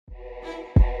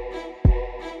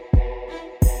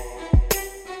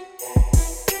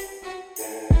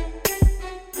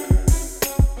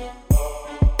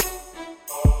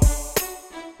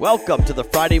Welcome to the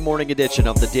Friday morning edition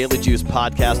of the Daily Juice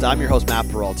podcast. I'm your host, Matt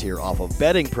Perrault, here off of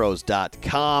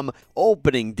bettingpros.com.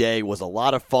 Opening day was a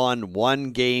lot of fun.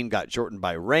 One game got shortened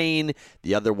by rain.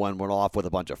 The other one went off with a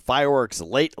bunch of fireworks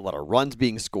late, a lot of runs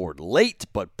being scored late.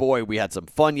 But boy, we had some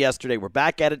fun yesterday. We're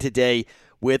back at it today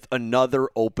with another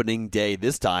opening day.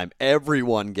 This time,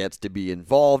 everyone gets to be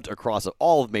involved across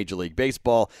all of Major League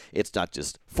Baseball. It's not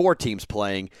just 4 teams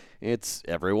playing. It's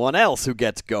everyone else who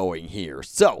gets going here.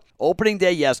 So, opening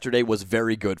day yesterday was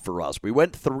very good for us. We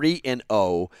went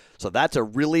 3-0, so that's a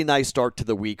really nice start to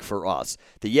the week for us.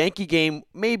 The Yankee game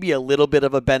may be a little bit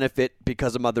of a benefit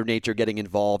because of Mother Nature getting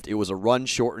involved. It was a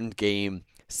run-shortened game.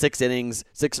 6 innings,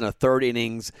 6 1/3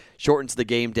 innings, shortens the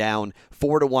game down,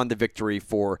 4-1 the victory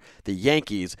for the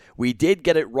Yankees. We did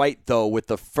get it right, though, with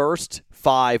the first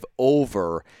 5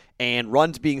 over, and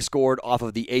runs being scored off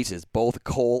of the aces, both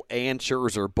Cole and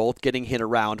Scherzer, both getting hit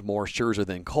around, more Scherzer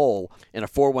than Cole, in a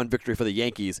 4-1 victory for the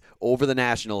Yankees over the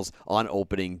Nationals on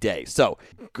opening day. So,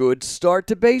 good start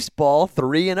to baseball,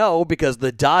 3-0, because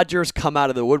the Dodgers come out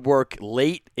of the woodwork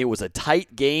late. It was a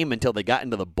tight game until they got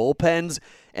into the bullpens,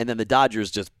 and then the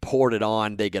Dodgers just poured it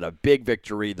on. They get a big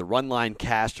victory. The run line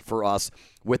cashed for us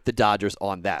with the Dodgers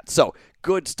on that. So,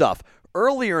 good stuff.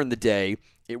 Earlier in the day,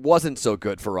 it wasn't so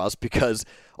good for us because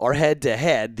our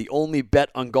head-to-head, the only bet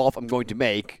on golf I'm going to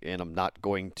make, and I'm not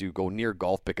going to go near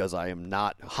golf because I am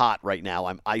not hot right now.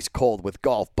 I'm ice cold with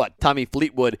golf. But Tommy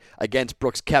Fleetwood against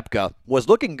Brooks Koepka was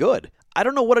looking good. I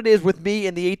don't know what it is with me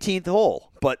in the 18th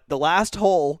hole, but the last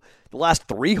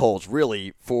 3 holes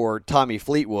really for Tommy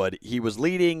Fleetwood, he was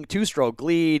leading, 2-stroke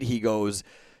lead. He goes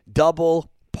double,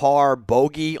 par,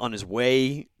 bogey on his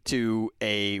way to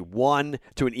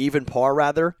an even par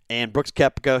rather, and Brooks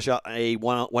Koepka shot a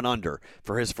one under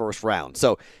for his first round.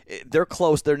 So they're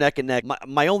close, they're neck and neck.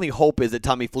 My only hope is that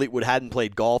Tommy Fleetwood hadn't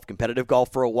played competitive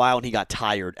golf for a while, and he got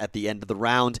tired at the end of the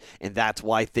round, and that's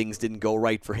why things didn't go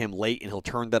right for him late, and he'll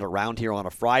turn that around here on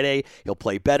a Friday. He'll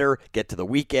play better, get to the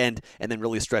weekend, and then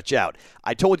really stretch out.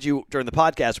 I told you during the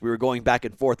podcast we were going back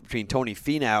and forth between Tony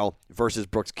Finau versus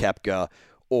Brooks Koepka,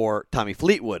 or Tommy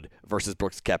Fleetwood versus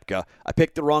Brooks Koepka. I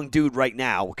picked the wrong dude right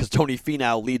now because Tony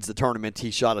Finau leads the tournament. He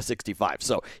shot a 65.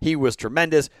 So he was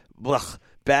tremendous. Blech,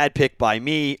 bad pick by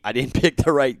me. I didn't pick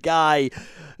the right guy.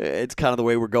 It's kind of the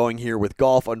way we're going here with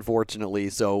golf,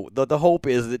 unfortunately. So the hope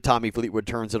is that Tommy Fleetwood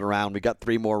turns it around. We got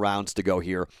 3 more rounds to go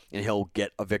here, and he'll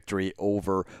get a victory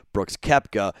over Brooks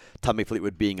Koepka. Tommy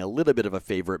Fleetwood being a little bit of a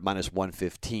favorite, minus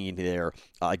 115 there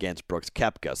against Brooks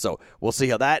Koepka. So we'll see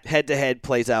how that head-to-head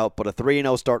plays out, but a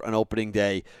 3-0 start on opening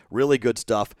day. Really good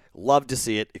stuff. Love to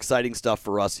see it. Exciting stuff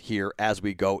for us here as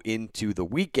we go into the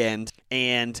weekend.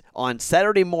 And on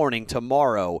Saturday morning,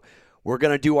 tomorrow, we're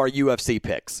going to do our UFC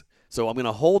picks. So I'm going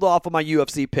to hold off on my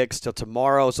UFC picks till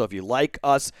tomorrow. So if you like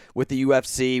us with the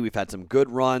UFC, we've had some good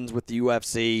runs with the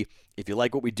UFC. If you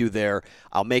like what we do there,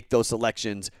 I'll make those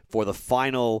selections for the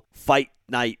final fight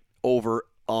night over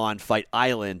on Fight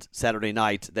Island Saturday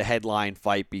night, the headline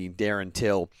fight being Darren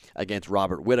Till against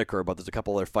Robert Whittaker, but there's a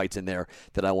couple other fights in there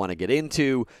that I want to get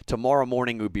into. Tomorrow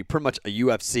morning would be pretty much a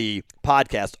UFC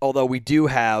podcast, although we do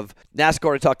have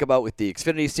NASCAR to talk about with the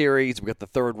Xfinity Series. We got the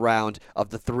 3rd round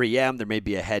of the 3M. There may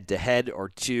be a head-to-head or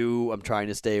 2. I'm trying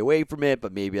to stay away from it,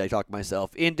 but maybe I talk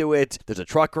myself into it. There's a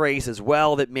truck race as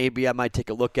well that maybe I might take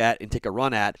a look at and take a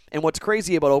run at. And what's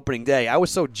crazy about opening day, I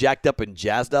was so jacked up and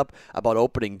jazzed up about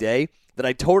opening day that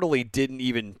I totally didn't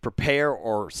even prepare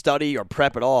or study or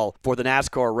prep at all for the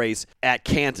NASCAR race at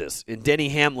Kansas. And Denny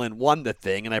Hamlin won the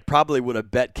thing, and I probably would have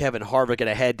bet Kevin Harvick at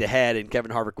a head-to-head, and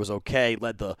Kevin Harvick was okay,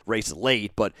 led the race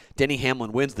late, but Denny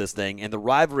Hamlin wins this thing, and the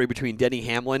rivalry between Denny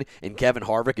Hamlin and Kevin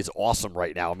Harvick is awesome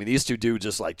right now. I mean, these two dudes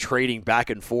just like trading back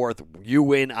and forth. You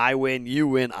win, I win, you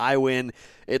win, I win.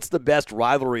 It's the best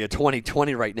rivalry of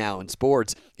 2020 right now in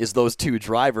sports is those two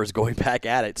drivers going back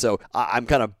at it. So I'm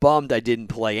kind of bummed I didn't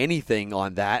play anything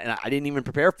on that, and I didn't even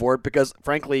prepare for it because,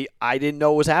 frankly, I didn't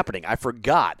know it was happening. I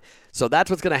forgot. So that's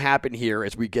what's going to happen here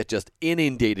as we get just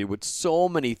inundated with so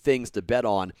many things to bet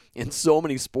on and so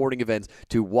many sporting events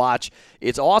to watch.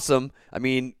 It's awesome. I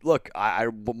mean, look, I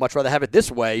would much rather have it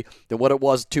this way than what it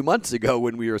was 2 months ago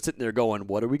when we were sitting there going,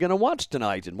 what are we going to watch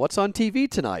tonight and what's on TV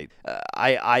tonight?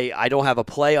 I don't have a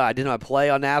play. I didn't have a play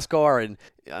on NASCAR, and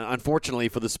unfortunately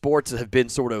for the sports that have been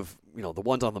sort of, you know, the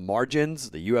ones on the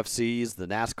margins, the UFCs, the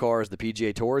NASCARs, the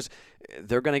PGA Tours,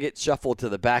 they're going to get shuffled to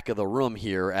the back of the room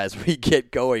here as we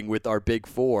get going with our big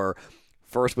 4.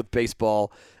 First with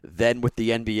baseball, then with the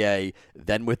NBA,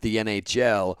 then with the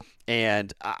NHL.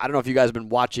 And I don't know if you guys have been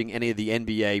watching any of the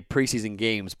NBA preseason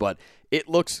games, but it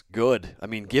looks good. I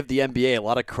mean, give the NBA a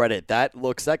lot of credit. That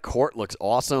court looks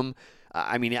awesome.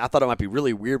 I mean, I thought it might be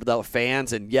really weird without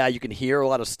fans, and yeah, you can hear a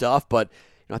lot of stuff, but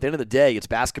at the end of the day, it's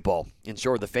basketball. And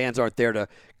sure, the fans aren't there to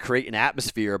create an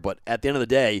atmosphere, but at the end of the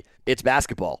day, it's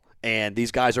basketball. And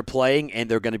these guys are playing, and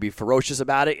they're going to be ferocious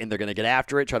about it, and they're going to get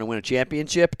after it, trying to win a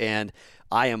championship. And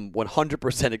I am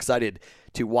 100% excited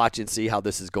to watch and see how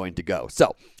this is going to go.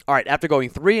 So, all right, after going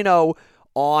 3-0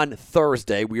 on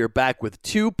Thursday, we are back with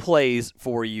 2 plays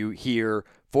for you here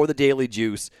for the Daily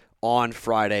Juice on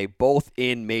Friday, both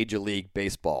in Major League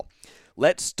Baseball.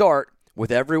 Let's start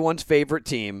with everyone's favorite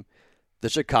team, the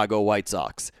Chicago White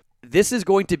Sox. This is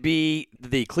going to be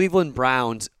the Cleveland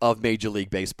Browns of Major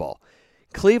League Baseball.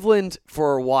 Cleveland,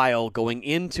 for a while, going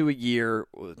into a year,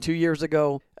 2 years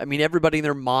ago, I mean, everybody and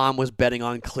their mom was betting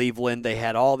on Cleveland. They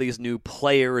had all these new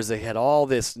players. They had all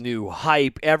this new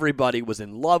hype. Everybody was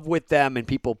in love with them, and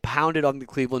people pounded on the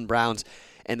Cleveland Browns,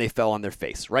 and they fell on their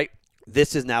face, right?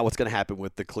 This is now what's going to happen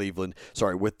with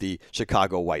the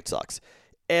Chicago White Sox.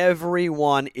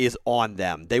 Everyone is on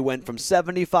them. They went from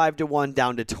 75-1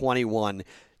 down to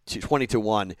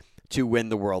 20-1 to win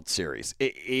the World Series.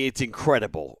 It's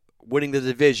incredible. Winning the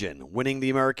division, winning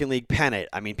the American League pennant.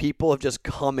 I mean, people have just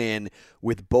come in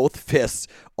with both fists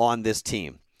on this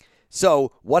team.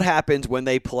 So, what happens when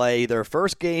they play their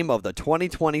first game of the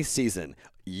 2020 season?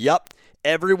 Yup,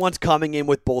 everyone's coming in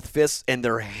with both fists, and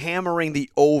they're hammering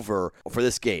the over for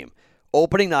this game.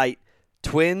 Opening night,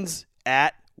 Twins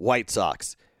at White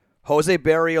Sox. Jose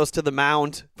Berrios to the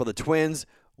mound for the Twins.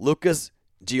 Lucas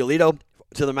Giolito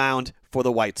to the mound for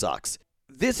the White Sox.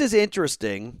 This is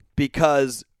interesting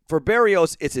because for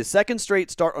Berrios, it's his second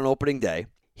straight start on opening day.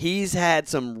 He's had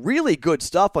some really good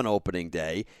stuff on opening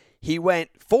day. He went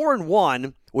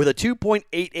 4-1 with a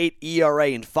 2.88 ERA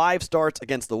in 5 starts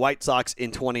against the White Sox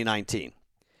in 2019.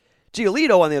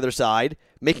 Giolito, on the other side,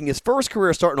 making his first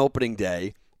career start on opening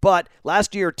day, but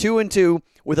last year 2-2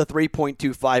 with a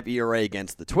 3.25 ERA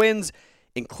against the Twins,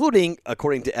 including,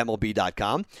 according to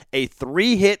MLB.com, a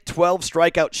 3-hit,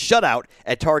 12-strikeout shutout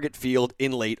at Target Field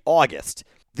in late August.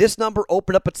 This number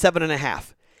opened up at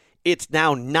 7.5. It's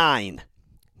now 9,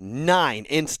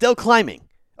 and still climbing,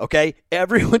 okay?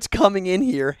 Everyone's coming in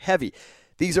here heavy.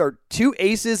 These are 2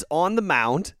 aces on the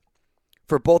mound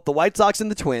for both the White Sox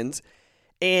and the Twins,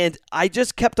 and I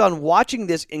just kept on watching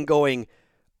this and going,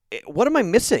 what am I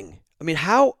missing? I mean,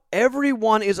 how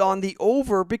everyone is on the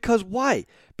over, because why?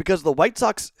 Because the White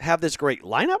Sox have this great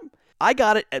lineup? I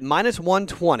got it at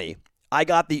 -120. I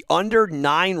got the under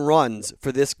 9 runs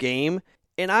for this game,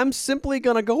 and I'm simply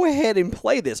going to go ahead and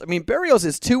play this. I mean, Berrios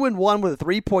is 2-1 with a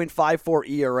 3.54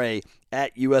 ERA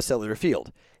at U.S. Cellular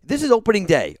Field. This is opening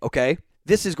day, okay?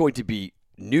 This is going to be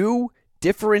new,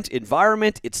 different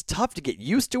environment. It's tough to get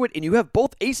used to it, and you have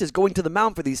both aces going to the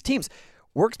mound for these teams.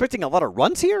 We're expecting a lot of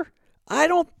runs here? I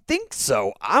don't think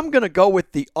so. I'm going to go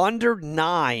with the under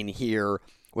 9 here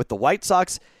with the White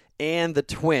Sox and the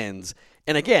Twins.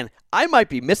 And again, I might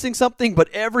be missing something, but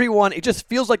everyone, it just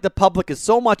feels like the public is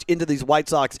so much into these White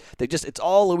Sox. It's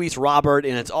all Luis Robert,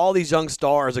 and it's all these young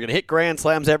stars. They're going to hit grand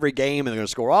slams every game, and they're going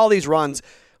to score all these runs.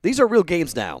 These are real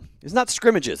games now. It's not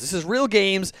scrimmages. This is real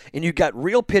games, and you've got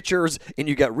real pitchers, and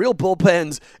you've got real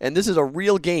bullpens, and this is a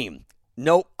real game.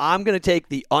 Nope, I'm going to take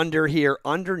the under here,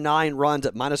 under 9 runs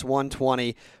at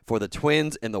 -120 for the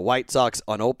Twins and the White Sox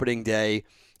on opening day,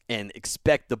 and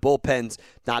expect the bullpens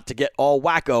not to get all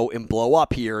wacko and blow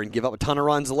up here and give up a ton of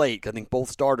runs late. I think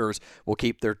both starters will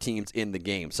keep their teams in the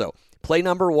game. So play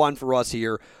number 1 for us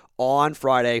here on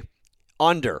Friday,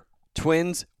 under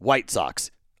Twins, White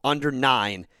Sox, under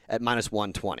 9 at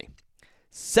 -120.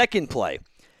 Second play,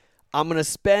 I'm going to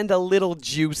spend a little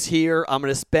juice here. I'm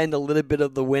going to spend a little bit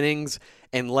of the winnings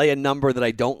and lay a number that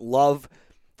I don't love.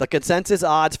 The consensus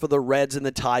odds for the Reds and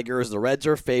the Tigers, the Reds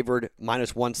are favored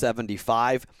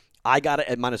 -175. I got it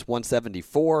at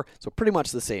 -174, so pretty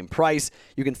much the same price.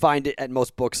 You can find it at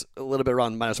most books a little bit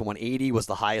around -180 was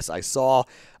the highest I saw.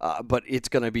 But it's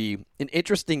going to be an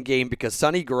interesting game because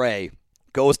Sonny Gray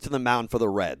goes to the mound for the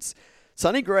Reds.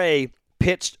 Sonny Gray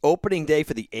pitched opening day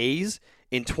for the A's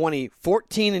in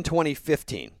 2014 and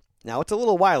 2015. Now, it's a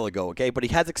little while ago, okay, but he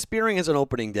has experience on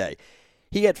opening day.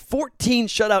 He had 14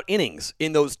 shutout innings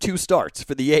in those 2 starts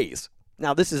for the A's.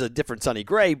 Now, this is a different Sonny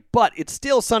Gray, but it's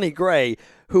still Sonny Gray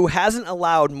who hasn't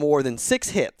allowed more than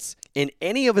 6 hits in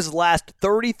any of his last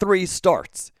 33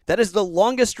 starts. That is the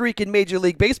longest streak in Major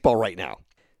League Baseball right now.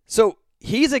 So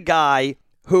he's a guy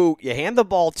who you hand the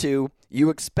ball to, you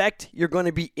expect you're going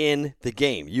to be in the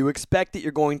game. You expect that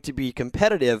you're going to be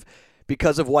competitive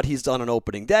because of what he's done on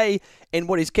opening day and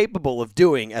what he's capable of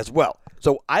doing as well.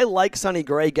 So I like Sonny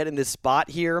Gray getting this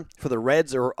spot here for the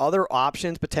Reds. There are other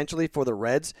options potentially for the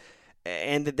Reds.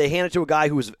 and they hand it to a guy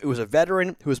who's a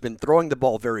veteran who's been throwing the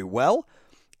ball very well.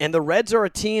 And the Reds are a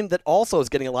team that also is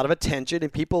getting a lot of attention,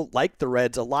 and people like the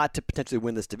Reds a lot to potentially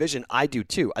win this division. I do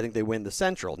too. I think they win the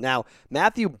Central. Now,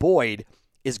 Matthew Boyd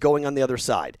is going on the other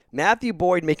side. Matthew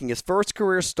Boyd making his first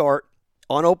career start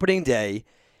on opening day.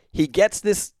 He gets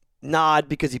this nod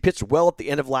because he pitched well at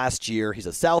the end of last year. He's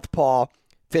a southpaw,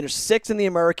 finished 6th in the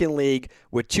American League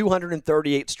with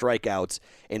 238 strikeouts,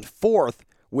 and 4th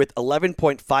with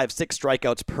 11.56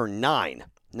 strikeouts per 9.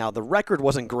 Now, the record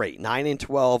wasn't great,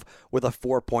 9-12 with a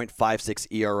 4.56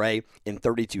 ERA in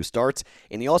 32 starts,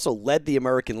 and he also led the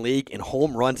American League in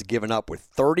home runs given up with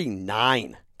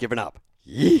 39 given up.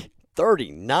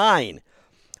 39.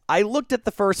 I looked at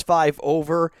the first 5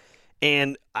 over,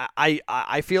 and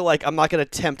I feel like I'm not going to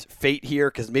tempt fate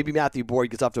here because maybe Matthew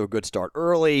Boyd gets off to a good start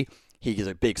early. He's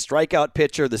a big strikeout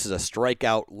pitcher. This is a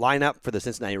strikeout lineup for the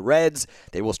Cincinnati Reds.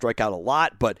 They will strike out a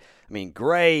lot, but, I mean,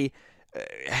 Gray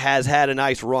has had a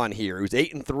nice run here. He was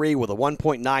 8-3 with a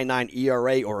 1.99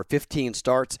 ERA over 15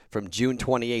 starts from June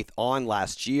 28th on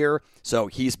last year. So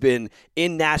he's been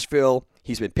in Nashville.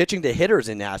 He's been pitching to hitters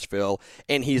in Nashville,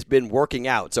 and he's been working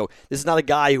out. So this is not a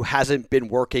guy who hasn't been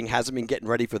working, hasn't been getting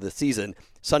ready for the season.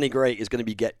 Sonny Gray is going to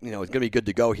be is going to be good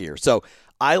to go here. So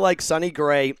I like Sonny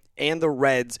Gray and the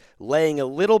Reds laying a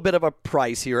little bit of a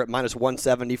price here at minus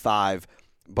 175,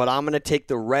 but I'm going to take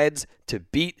the Reds to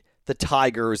beat the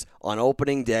Tigers on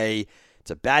opening day.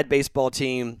 It's a bad baseball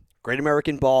team, great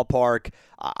American ballpark.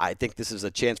 I think this is a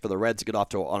chance for the Reds to get off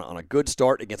to on a good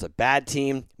start against a bad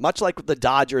team, much like with the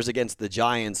Dodgers against the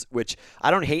Giants, which I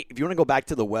don't hate. If you want to go back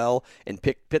to the well and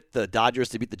pit the Dodgers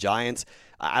to beat the Giants,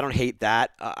 I don't hate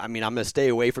that. I mean, I'm going to stay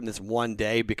away from this one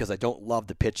day because I don't love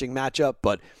the pitching matchup,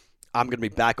 but I'm going to be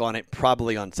back on it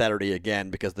probably on Saturday again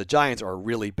because the Giants are a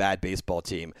really bad baseball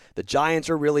team. The Giants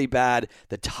are really bad.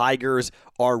 The Tigers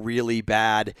are really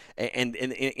bad. And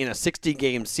in a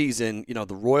 60-game season,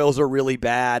 the Royals are really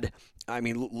bad. I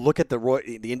mean, look at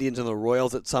the Indians and the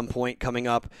Royals at some point coming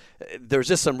up. There's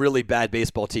just some really bad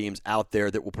baseball teams out there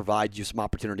that will provide you some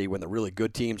opportunity when the really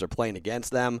good teams are playing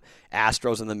against them.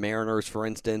 Astros and the Mariners, for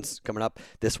instance, coming up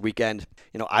this weekend.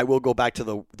 I will go back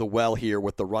to the well here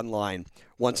with the run line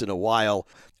once in a while.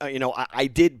 I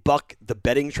did buck the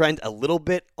betting trend a little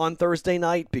bit on Thursday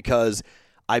night because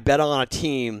I bet on a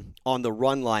team on the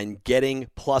run line getting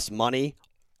plus money,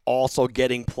 also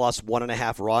getting plus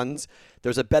 1.5 runs.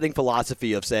 There's a betting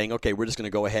philosophy of saying, okay, we're just going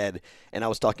to go ahead. And I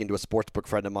was talking to a sportsbook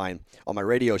friend of mine on my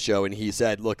radio show, and he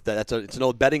said, look, it's an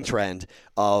old betting trend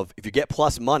of if you get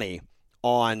plus money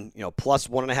on, plus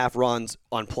 1.5 runs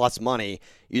on plus money,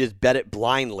 you just bet it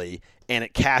blindly, and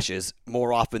it cashes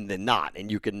more often than not.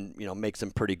 And you can, make some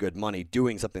pretty good money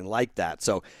doing something like that.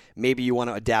 So maybe you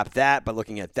want to adapt that by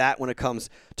looking at that when it comes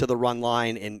to the run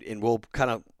line, and we'll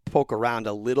kind of poke around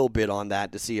a little bit on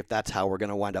that to see if that's how we're going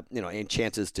to wind up, in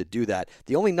chances to do that.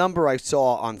 The only number I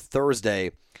saw on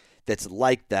Thursday that's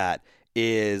like that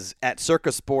is at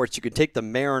Circa Sports. You can take the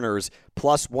Mariners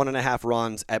plus 1.5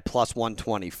 runs at plus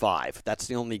 125. That's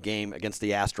the only game against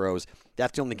the Astros.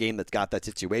 That's the only game that's got that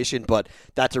situation, but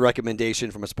that's a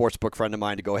recommendation from a sportsbook friend of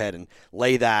mine to go ahead and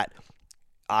lay that.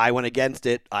 I went against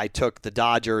it. I took the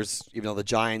Dodgers, even though the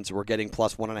Giants were getting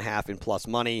plus 1.5 in plus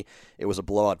money. It was a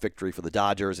blowout victory for the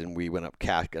Dodgers, and we wound up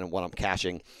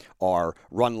cashing our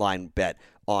run line bet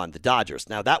on the Dodgers.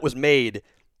 Now, that was made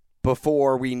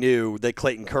before we knew that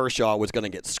Clayton Kershaw was going to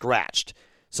get scratched.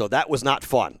 So that was not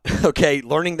fun. Okay,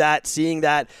 learning that, seeing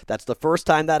that, that's the first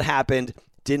time that happened.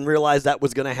 Didn't realize that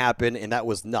was going to happen, and that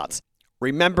was nuts.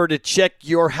 Remember to check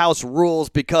your house rules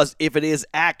because if it is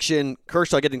action,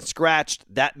 Kershaw getting scratched,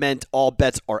 that meant all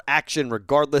bets are action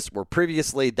regardless, where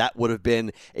previously that would have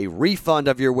been a refund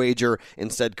of your wager.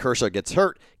 Instead, Kershaw gets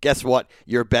hurt. Guess what?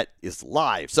 Your bet is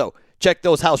live. So check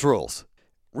those house rules.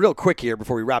 Real quick here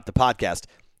before we wrap the podcast,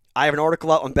 I have an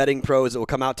article out on Betting Pros that will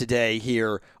come out today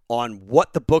here on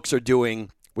what the books are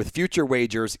doing with future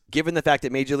wagers, given the fact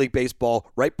that Major League Baseball,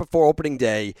 right before opening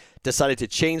day, decided to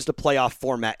change the playoff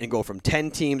format and go from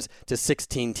 10 teams to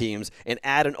 16 teams and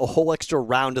add a whole extra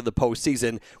round to the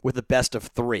postseason with the best of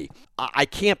 3. I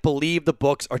can't believe the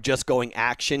books are just going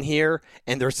action here,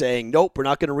 and they're saying, nope, we're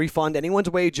not going to refund anyone's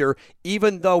wager,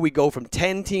 even though we go from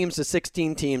 10 teams to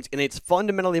 16 teams, and it's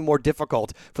fundamentally more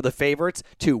difficult for the favorites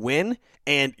to win.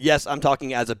 And yes, I'm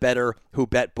talking as a bettor who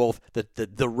bet both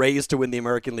the Rays to win the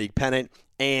American League pennant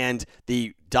and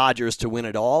the Dodgers to win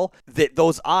it all, that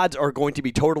those odds are going to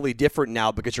be totally different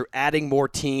now because you're adding more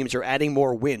teams, you're adding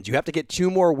more wins. You have to get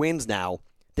 2 more wins now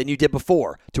than you did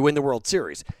before to win the World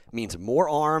Series. It means more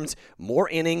arms, more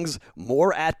innings,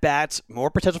 more at-bats, more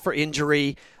potential for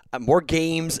injury. more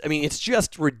games. I mean, it's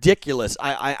just ridiculous.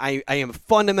 I am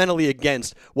fundamentally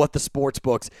against what the sports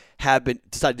books have been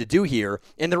decided to do here,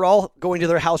 and they're all going to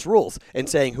their house rules and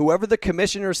saying whoever the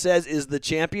commissioner says is the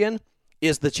champion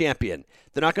is the champion.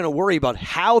 They're not going to worry about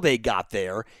how they got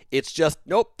there. It's just,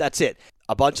 nope, that's it.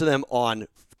 A bunch of them on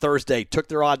Thursday took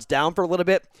their odds down for a little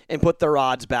bit and put their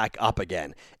odds back up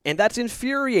again. And that's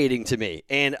infuriating to me.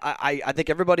 And I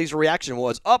think everybody's reaction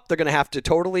was, they're going to have to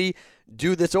totally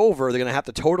do this over. They're going to have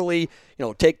to totally,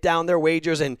 take down their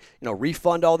wagers and,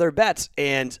 refund all their bets.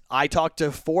 And I talked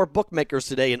to 4 bookmakers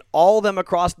today, and all of them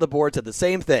across the board said the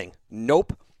same thing.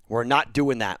 Nope, we're not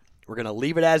doing that. We're going to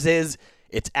leave it as is.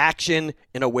 It's action,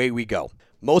 and away we go.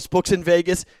 Most books in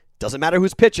Vegas, doesn't matter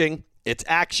who's pitching, it's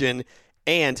action.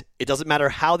 And it doesn't matter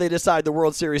how they decide the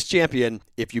World Series champion.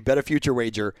 If you bet a future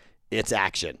wager, it's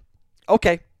action.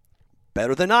 Okay,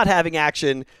 better than not having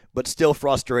action, but still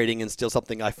frustrating and still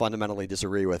something I fundamentally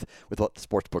disagree with what the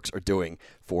sports books are doing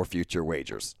for future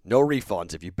wagers. No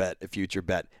refunds if you bet a future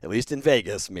bet, at least in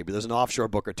Vegas. Maybe there's an offshore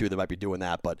book or two that might be doing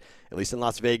that, but at least in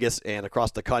Las Vegas and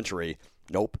across the country,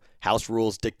 nope. House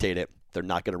rules dictate it. They're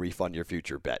not going to refund your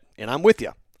future bet. And I'm with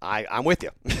you. I'm with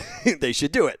you. They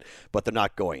should do it, but they're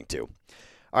not going to.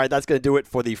 All right, that's going to do it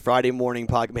for the Friday morning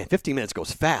podcast. Man, 15 minutes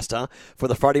goes fast, huh? For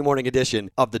the Friday morning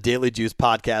edition of the Daily Juice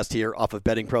podcast here off of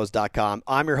bettingpros.com.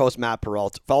 I'm your host, Matt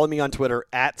Perrault. Follow me on Twitter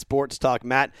at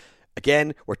SportsTalkMatt.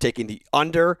 Again, we're taking the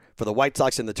under for the White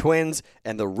Sox and the Twins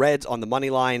and the Reds on the money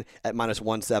line at minus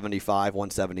 175,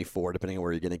 174, depending on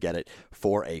where you're going to get it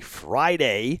for a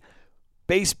Friday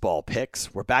baseball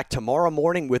picks. We're back tomorrow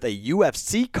morning with a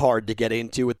UFC card to get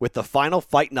into with the final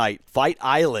fight night, Fight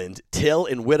Island, Till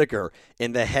and Whitaker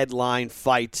in the headline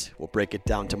fight. We'll break it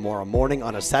down tomorrow morning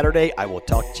on a Saturday. I will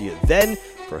talk to you then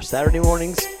for Saturday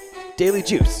morning's Daily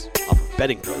Juice off of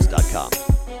bettingpros.com.